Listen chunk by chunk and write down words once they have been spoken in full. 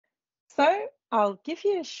I'll give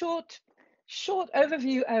you a short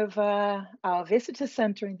overview over our visitor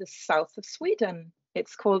center in the south of Sweden.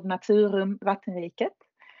 It's called Naturum Vattenriket,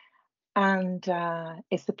 and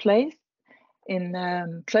it's a place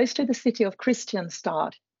in close to the city of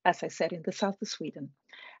Kristianstad, as I said, in the south of Sweden.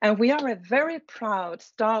 And we are a very proud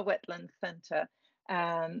star wetland center,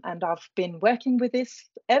 and I've been working with this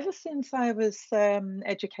ever since I was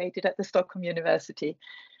educated at the Stockholm University.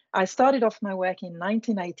 I started off my work in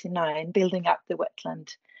 1989, building up the wetland,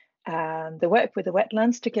 the work with the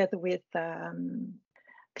wetlands together with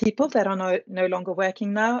people that are no longer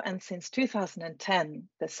working now. And since 2010,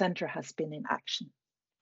 the center has been in action.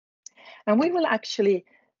 And we will actually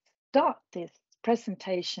start this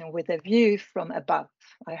presentation with a view from above.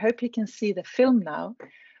 I hope you can see the film now,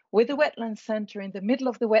 with the wetland center in the middle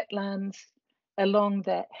of the wetlands along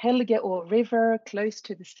the Helgeå River, close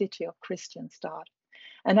to the city of Kristianstad.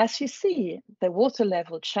 And as you see, the water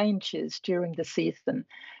level changes during the season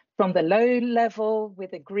from the low level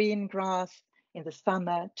with the green grass in the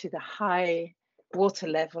summer to the high water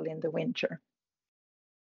level in the winter.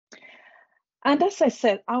 And as I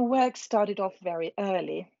said, our work started off very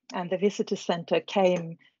early, and the visitor center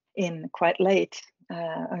came in quite late,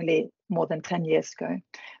 only more than 10 years ago.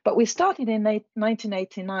 But we started in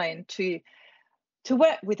 1989 to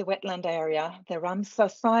work with the wetland area, the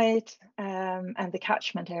Ramsar site, and the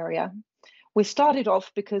catchment area. We started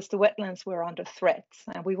off because the wetlands were under threat,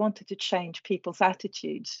 and we wanted to change people's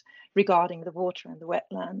attitudes regarding the water and the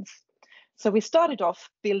wetlands. So we started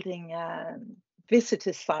off building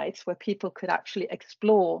visitor sites where people could actually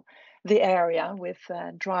explore the area with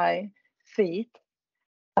dry feet.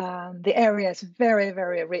 The area is very,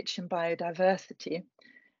 very rich in biodiversity.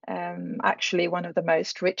 Actually one of the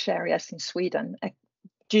most rich areas in Sweden.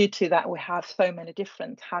 Due to that, we have so many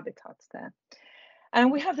different habitats there.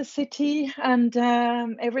 And we have the city, and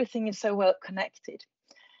everything is so well connected.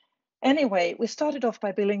 Anyway, we started off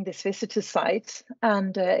by building this visitor site,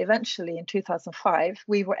 and eventually in 2005,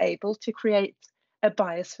 we were able to create a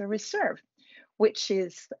biosphere reserve, which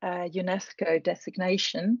is a UNESCO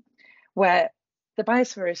designation, where the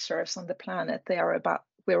biosphere reserves on the planet,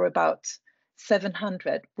 we're about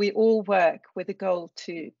 700. We all work with the goal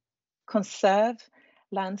to conserve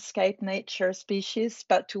landscape, nature, species,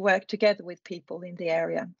 but to work together with people in the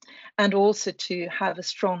area, and also to have a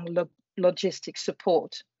strong logistic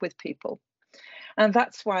support with people. And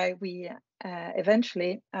that's why we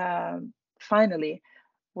eventually, finally,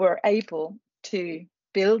 were able to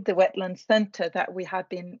build the wetland center that we had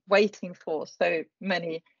been waiting for so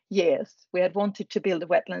many years. We had wanted to build a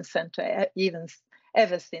wetland center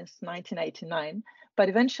ever since 1989, but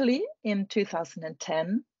eventually in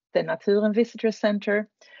 2010, the Naturum Visitor Center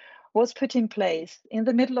was put in place in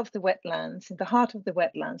the middle of the wetlands, in the heart of the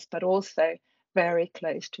wetlands, but also very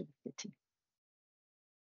close to the city.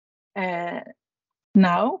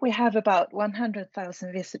 Now we have about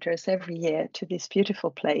 100,000 visitors every year to this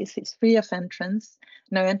beautiful place. It's free of entrance,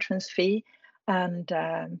 no entrance fee, and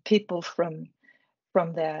people from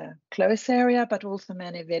the close area, but also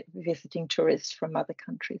many visiting tourists from other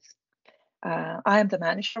countries. I am the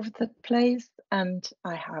manager of the place, and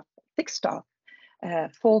I have 6 staff,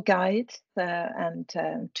 4 guides,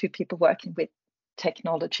 and 2 people working with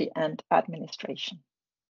technology and administration.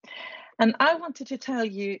 And I wanted to tell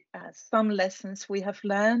you some lessons we have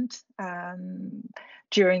learned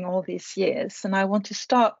during all these years. And I want to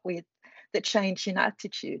start with the change in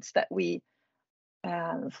attitudes that we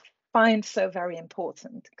find so very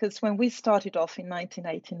important. Because when we started off in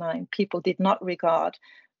 1989, people did not regard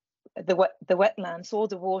the wetlands or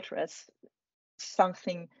the water as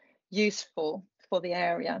something useful for the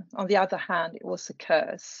area. On the other hand, it was a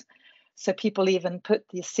curse. So people even put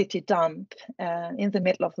the city dump in the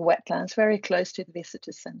middle of the wetlands, very close to the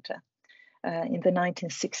visitor center in the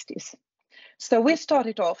 1960s. So we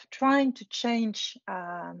started off trying to change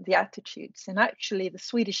the attitudes. And actually the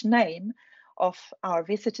Swedish name of our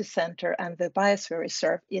visitor center and the biosphere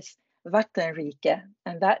reserve is Vattenriket,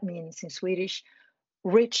 and that means in Swedish,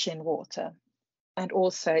 rich in water. And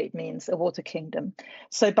also it means a water kingdom.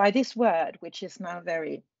 So by this word, which is now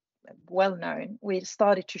very well known, we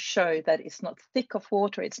started to show that it's not thick of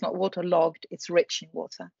water, it's not waterlogged, it's rich in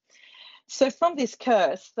water. So from this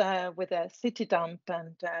curse with a city dump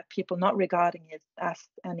and people not regarding it as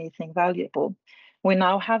anything valuable, we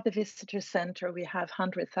now have the visitor center, we have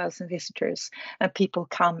 100,000 visitors, and people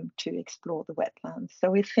come to explore the wetlands.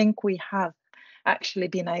 So we think we have actually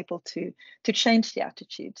been able to change the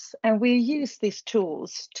attitudes. And we use these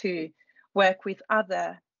tools to work with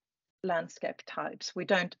other landscape types. We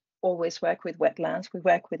don't always work with wetlands, we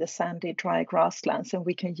work with the sandy, dry grasslands, and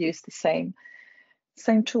we can use the same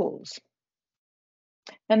tools.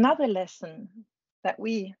 Another lesson that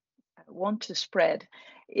we want to spread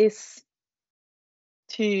is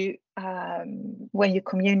to, when you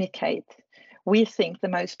communicate, we think the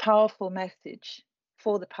most powerful message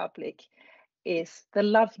for the public is the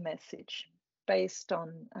love message based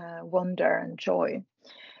on wonder and joy.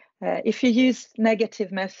 If you use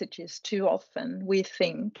negative messages too often, we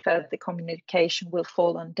think that the communication will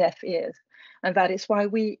fall on deaf ears. And that is why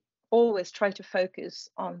we always try to focus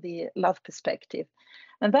on the love perspective.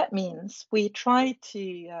 And that means we try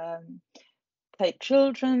to take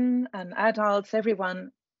children and adults,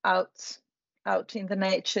 everyone out in the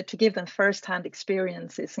nature, to give them first-hand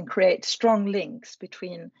experiences and create strong links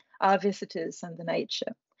between our visitors and the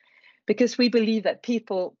nature. Because we believe that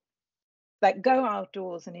people that go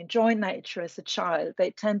outdoors and enjoy nature as a child,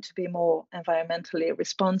 they tend to be more environmentally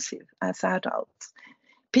responsive as adults.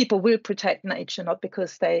 People will protect nature not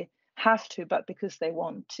because they have to, but because they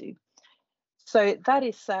want to. So that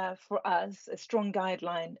is, for us, a strong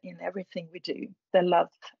guideline in everything we do, the love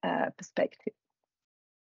perspective.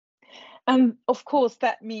 And of course,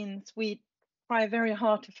 that means we try very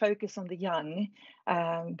hard to focus on the young.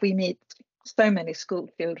 We meet so many school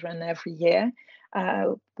children every year.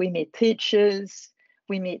 We meet teachers,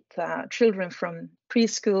 we meet children from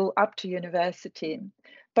preschool up to university.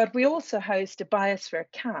 But we also host a biosphere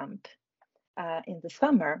camp in the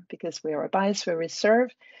summer, because we are a biosphere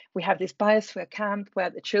reserve. We have this biosphere camp where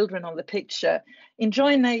the children on the picture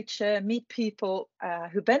enjoy nature, meet people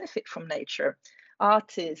who benefit from nature,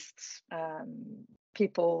 artists,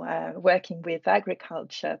 people working with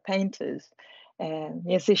agriculture, painters,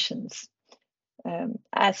 musicians,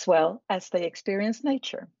 as well as they experience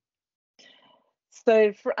nature.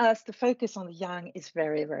 So for us, the focus on the young is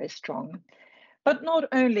very, very strong. But not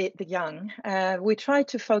only the young, we try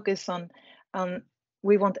to focus on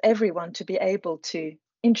we want everyone to be able to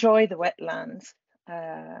enjoy the wetlands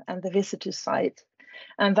and the visitor site.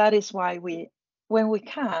 And that is why we, when we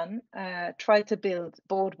can, try to build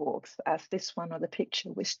boardwalks, as this one on the picture,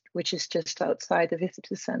 which is just outside the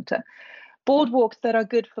visitor center. Boardwalks that are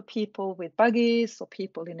good for people with buggies or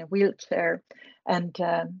people in a wheelchair, and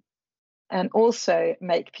also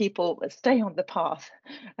make people stay on the path,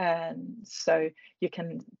 so you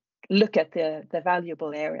can look at the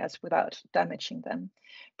valuable areas without damaging them.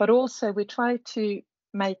 But also we try to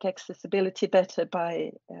make accessibility better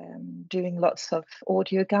by doing lots of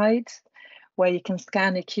audio guides where you can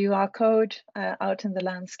scan a QR code out in the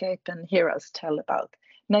landscape and hear us tell about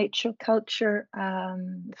nature, culture,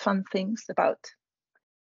 fun things about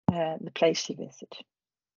the place you visit.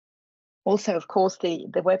 Also, of course, the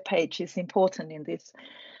web page is important in this,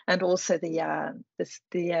 and also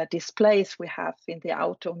the displays we have in the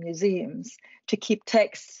outdoor museums to keep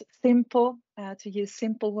texts simple, to use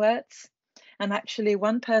simple words. And actually,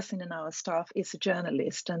 one person in our staff is a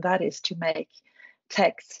journalist, and that is to make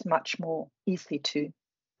texts much more easy to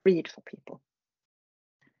read for people.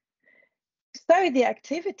 So the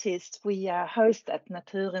activities we host at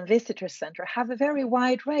Naturum Visitor Center have a very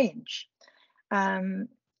wide range. And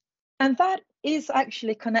that is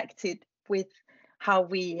actually connected with how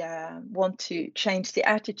we want to change the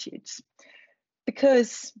attitudes.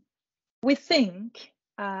 Because we think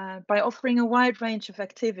by offering a wide range of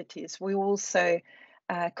activities, we also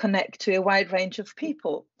connect to a wide range of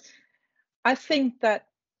people. I think that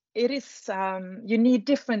it is, you need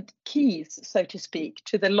different keys, so to speak,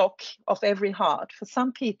 to the lock of every heart. For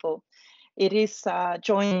some people, it is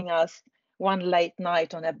joining us one late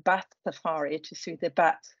night on a bat safari to see the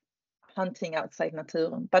bat hunting outside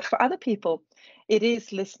Naturum. But for other people, it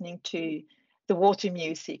is listening to the water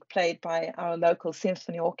music played by our local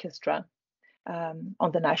symphony orchestra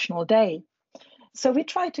on the National Day. So we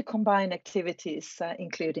try to combine activities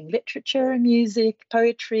including literature, music,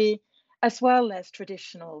 poetry, as well as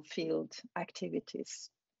traditional field activities.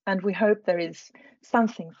 And we hope there is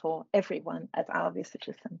something for everyone at our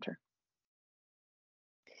visitor center.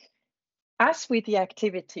 As with the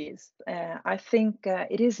activities, I think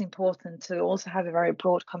it is important to also have a very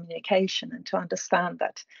broad communication and to understand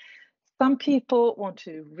that some people want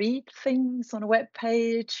to read things on a web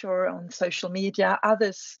page or on social media.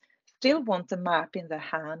 Others still want a map in their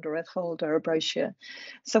hand or a folder or a brochure.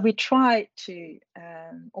 So we try to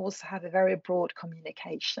also have a very broad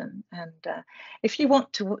communication. And if you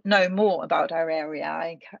want to know more about our area,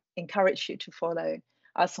 I encourage you to follow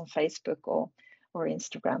us on Facebook or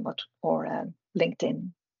Instagram or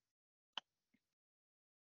LinkedIn.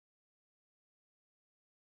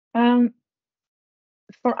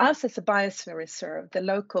 For us as a biosphere reserve, the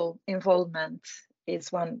local involvement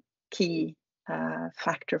is one key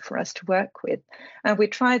factor for us to work with. And we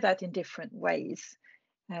try that in different ways.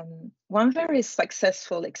 One very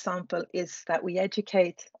successful example is that we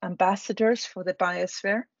educate ambassadors for the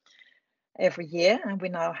biosphere every year, and we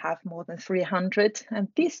now have more than 300. And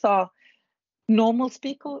these are normal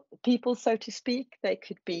people, so to speak. They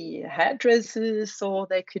could be hairdressers, or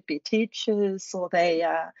they could be teachers, or they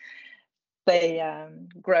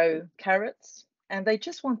grow carrots, and they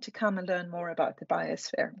just want to come and learn more about the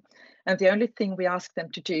biosphere. And the only thing we ask them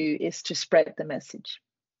to do is to spread the message.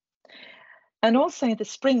 And also in the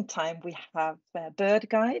springtime, we have bird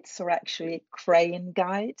guides, or actually crane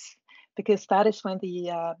guides, because that is when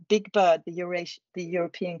the big bird, the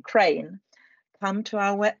European crane, come to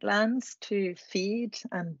our wetlands to feed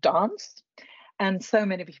and dance. And so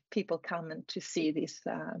many people come and to see these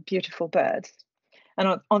beautiful birds.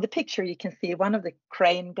 And on the picture, you can see one of the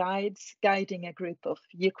crane guides guiding a group of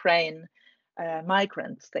Ukraine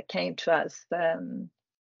migrants that came to us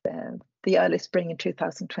the early spring in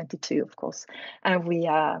 2022, of course. And we,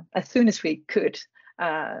 as soon as we could,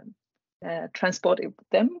 transported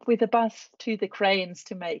them with a bus to the cranes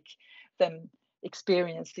to make them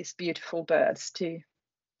experience these beautiful birds, to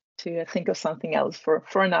think of something else for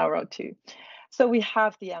an hour or two. So we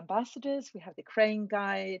have the ambassadors, we have the crane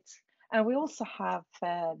guides, and we also have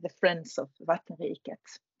the Friends of Vattenriket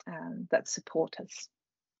that support us.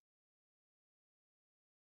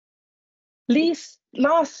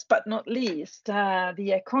 Last but not least,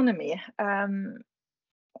 the economy. And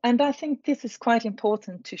I think this is quite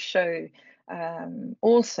important to show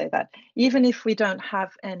also that even if we don't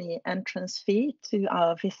have any entrance fee to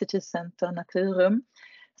our visitor center Naturum,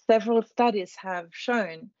 several studies have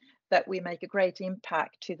shown that we make a great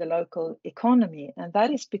impact to the local economy. And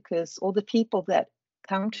that is because all the people that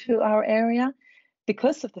come to our area,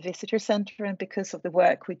 because of the visitor center and because of the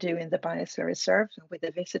work we do in the biosphere reserve and with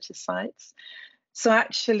the visitor sites. So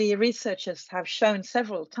actually researchers have shown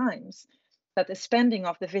several times that the spending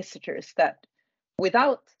of the visitors, that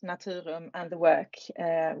without Naturum and the work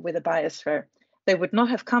with the biosphere, they would not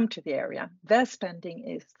have come to the area. Their spending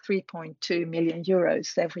is 3.2 million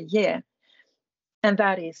euros every year. And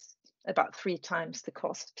that is about 3 times the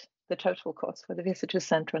cost, the total cost for the visitor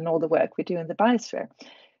center and all the work we do in the biosphere.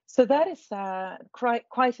 So that is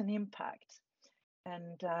quite an impact,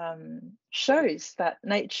 and shows that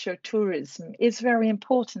nature tourism is very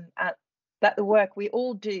important, that the work we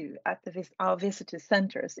all do at our visitor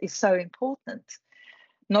centers is so important,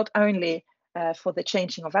 not only for the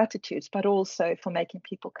changing of attitudes, but also for making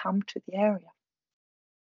people come to the area.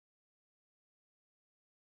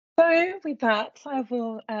 So with that, I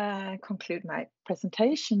will conclude my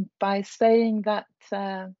presentation by saying that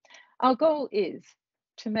our goal is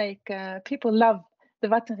to make people love the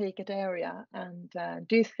Vattenriket area and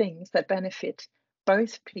do things that benefit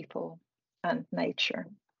both people and nature.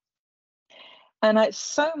 And I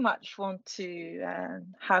so much want to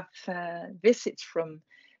have visits from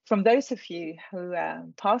those of you who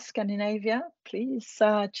pass Scandinavia. Please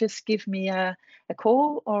just give me a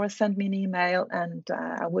call or send me an email, and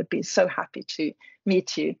I would be so happy to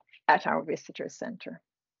meet you at our visitor center.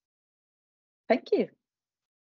 Thank you.